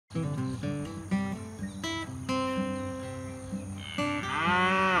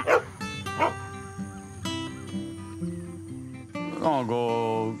We're gonna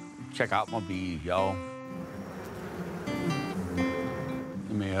go check out my bees, y'all. Let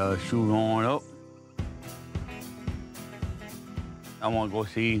me shoot on up. I wanna go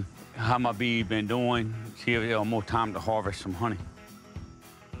see how my bees been doing, see if there's more time to harvest some honey.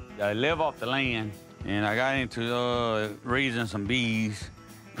 I live off the land, and I got into raising some bees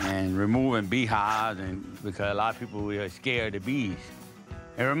and removing beehives, and because a lot of people were scared of bees.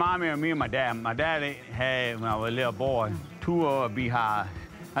 It reminded me of me and my dad. My dad had, when I was a little boy, 2 beehives.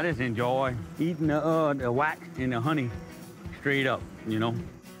 I just enjoy eating the wax and the honey straight up, you know.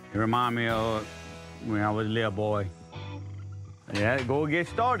 It reminded me of when I was a little boy. Yeah, go get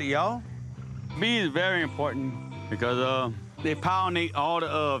started, y'all. Bees is very important because they pollinate all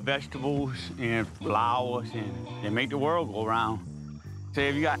the vegetables and flowers, and they make the world go round. Say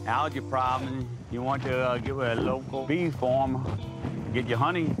if you got allergy problems, you want to get with a local bee farmer, get your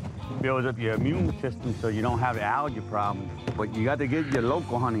honey, builds up your immune system so you don't have the allergy problem. But you got to get your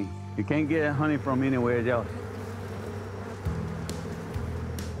local honey. You can't get honey from anywhere else.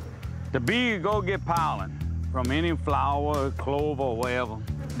 The bees go get pollen from any flower, clover, or whatever.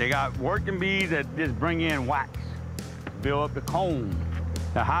 They got working bees that just bring in wax, build up the comb.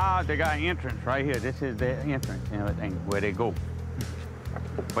 The hive, they got an entrance right here. This is their entrance and everything, where they go.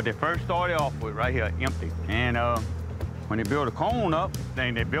 But they first started off with right here, empty. And when they build a cone up,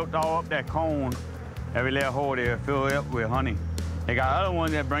 then they built all up that cone. Every little hole they fill it up with honey. They got other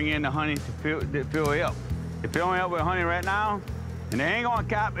ones that bring in the honey to fill it up. They're filling it up with honey right now, and they ain't gonna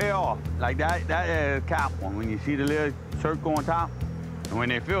cap it off. Like that is cap one, when you see the little circle on top. And when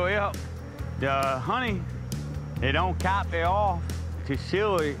they fill it up, the honey, they don't cap it off to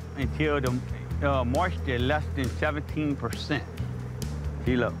seal it until the moisture is less than 17%.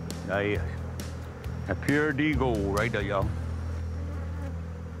 See, look, there he is. A pure D gold right there, y'all.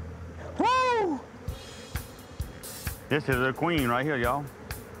 Woo! This is a queen right here, y'all.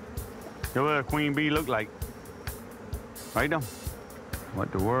 This is what a queen bee look like. Right there.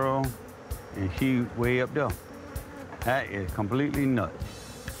 What the world? And she way up there. That is completely nuts.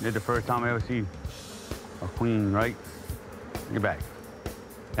 This is the first time I ever see a queen, right? Get back.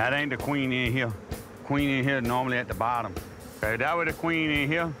 That ain't the queen in here. Queen in here normally at the bottom. If that were the queen in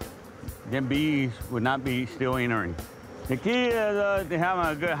here, them bees would not be still entering. The key is having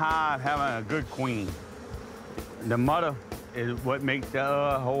a good hive, having a good queen. The mother is what makes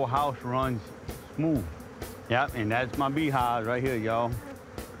the whole house run smooth. Yep, and that's my beehive right here, y'all.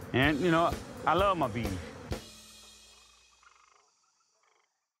 And, you know, I love my bees.